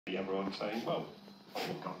everyone saying, well, on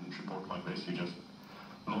a governance report like this, you just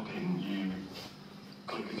log in, you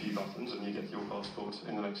click a few buttons and you get your passport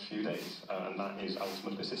in the next few days. And that is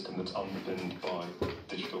ultimately a system that's underpinned by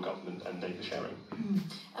digital government and data sharing.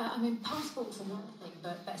 I mean, passports are one thing,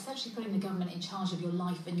 but essentially putting the government in charge of your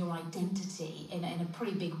life and your identity in a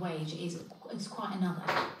pretty big way is quite another.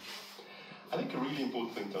 I think a really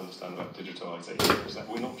important thing to understand about digitalisation is that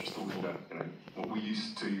we're not just talking about, what we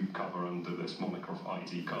used to cover under this moniker of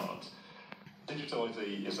ID cards. Digital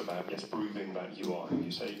ID is about, yes, proving that you are who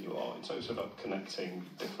you say you are. It's also about connecting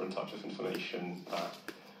different types of information that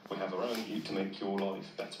we have around you to make your life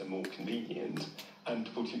better, more convenient, and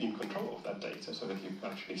to put you in control of that data so that you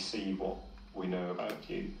actually see what we know about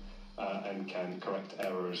you and can correct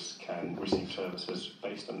errors, can receive services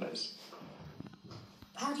based on this.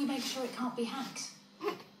 How do you make sure it can't be hacked?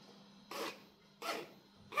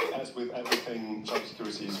 As with everything,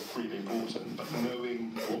 cybersecurity is really important, but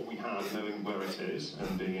knowing what we have, knowing where it is,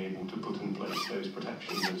 and being able to put in place those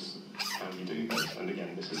protections is how you do this. And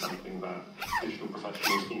again, this is something that digital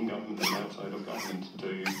professionals in government and outside of government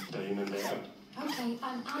do day in and day out. Okay,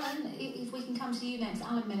 Alan, if we can come to you next.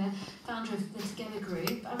 Alan Miller, founder of the Together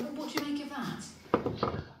Group. What do you make of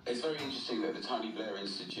that? It's very interesting that the Tony Blair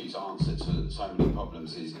Institute's answer to so many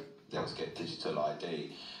problems is let's get digital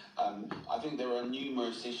ID. I think there are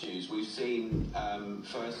numerous issues. We've seen,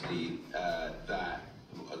 firstly, that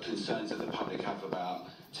concerns that the public have about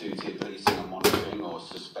two-tier policing and monitoring or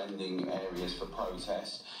suspending areas for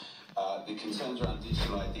protest. The concerns around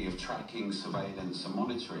digital ID of tracking, surveillance and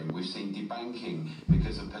monitoring. We've seen debanking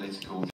because of political